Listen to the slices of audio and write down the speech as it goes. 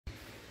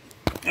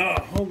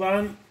Oh, hold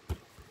on.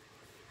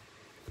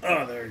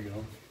 Oh, there you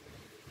go.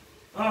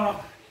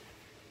 Oh.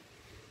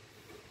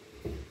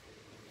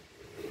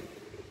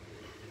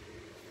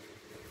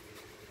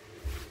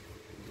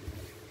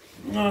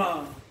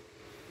 Oh.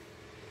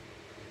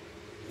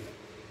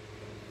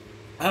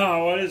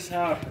 Oh, what is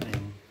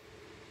happening?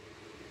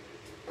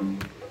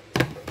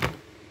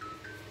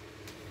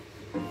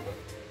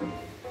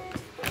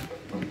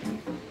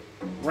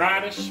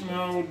 Radish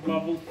mode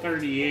level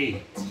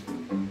 38.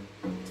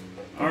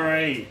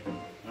 Alright.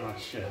 Oh,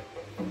 shit.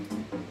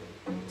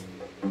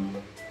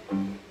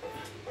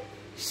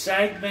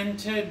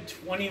 Segmented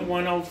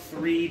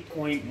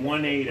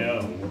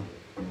 2103.180.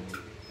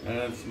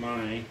 That's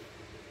mine.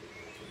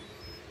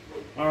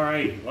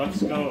 Alright,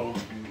 let's go.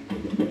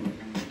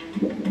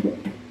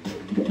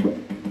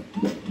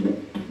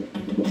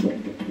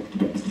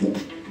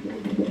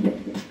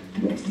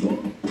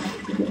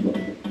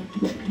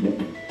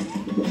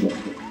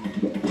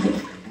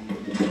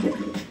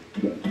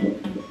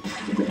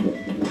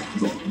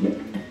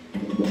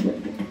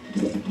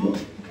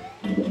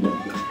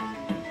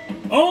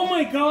 Oh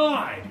my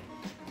god!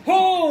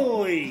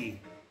 Holy!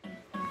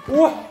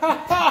 Oh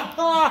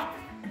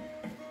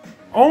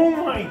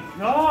my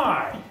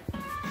god!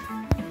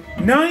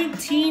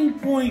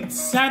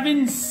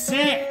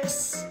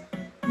 19.76!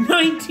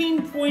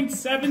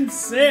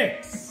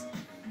 19.76!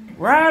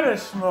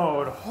 Radish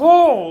mode!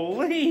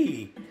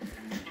 Holy!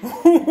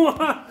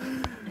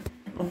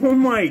 Oh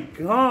my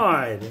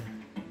god!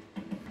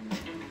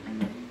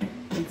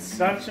 It's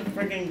such a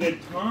freaking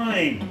good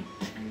time!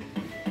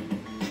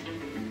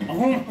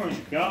 Oh my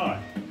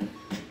god.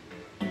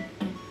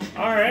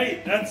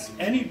 Alright, that's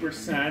any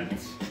percent.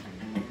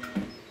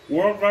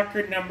 World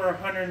record number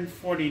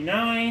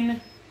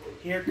 149.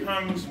 Here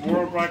comes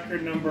world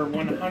record number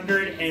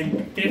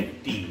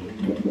 150.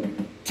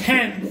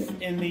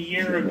 10th in the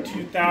year of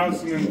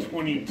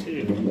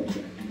 2022.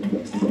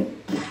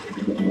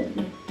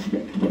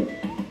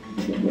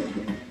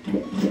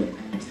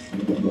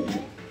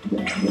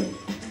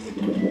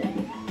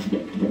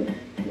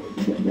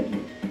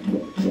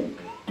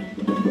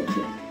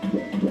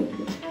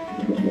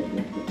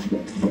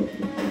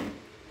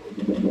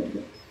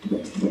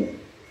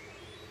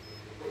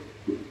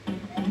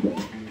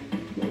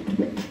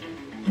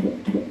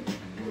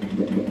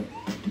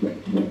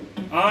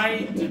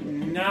 I did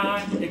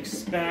not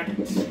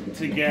expect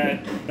to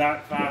get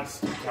that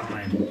fast a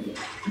time.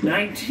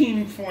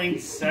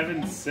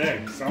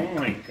 19.76. Oh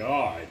my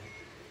god.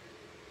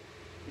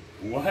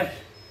 What?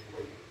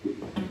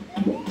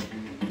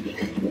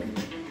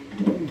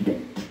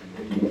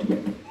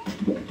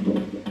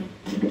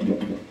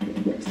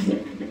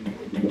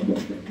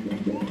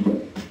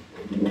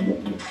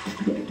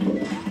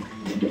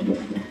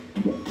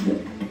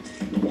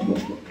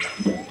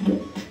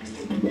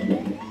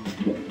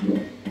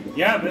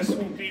 Yeah, this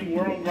will be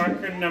world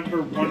record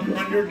number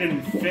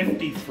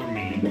 150 for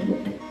me.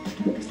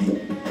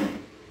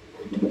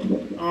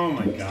 Oh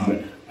my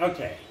god.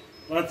 Okay,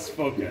 let's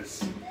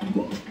focus.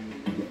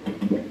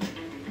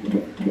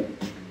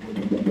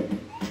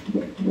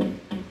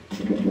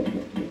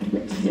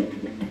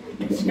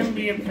 It's gonna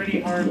be a pretty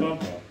hard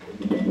level.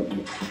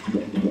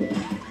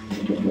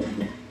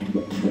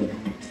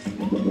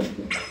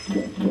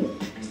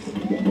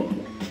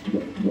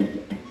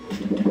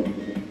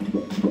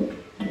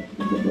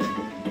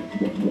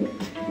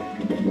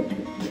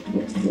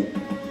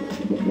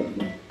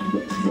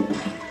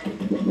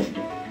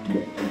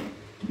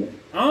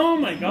 Oh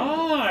my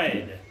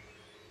god!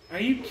 Are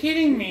you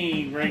kidding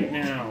me right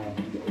now?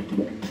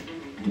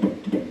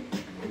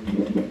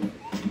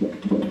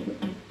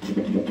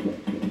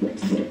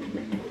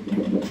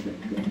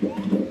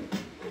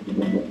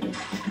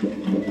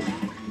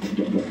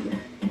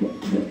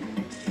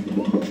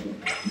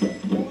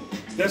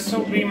 This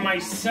will be my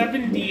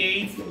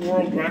 78th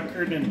world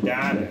record in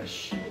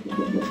radish.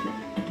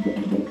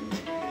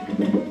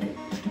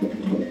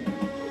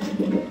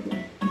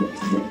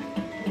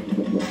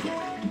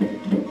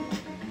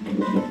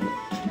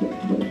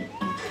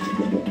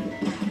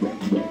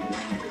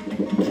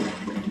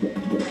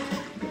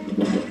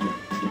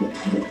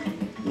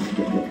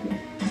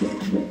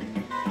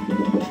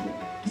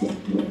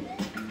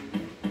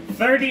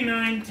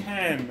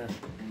 $39.10.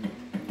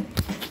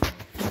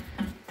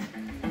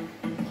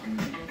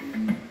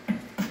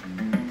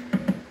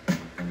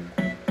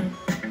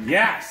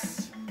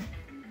 Yes.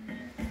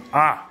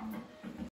 Ah.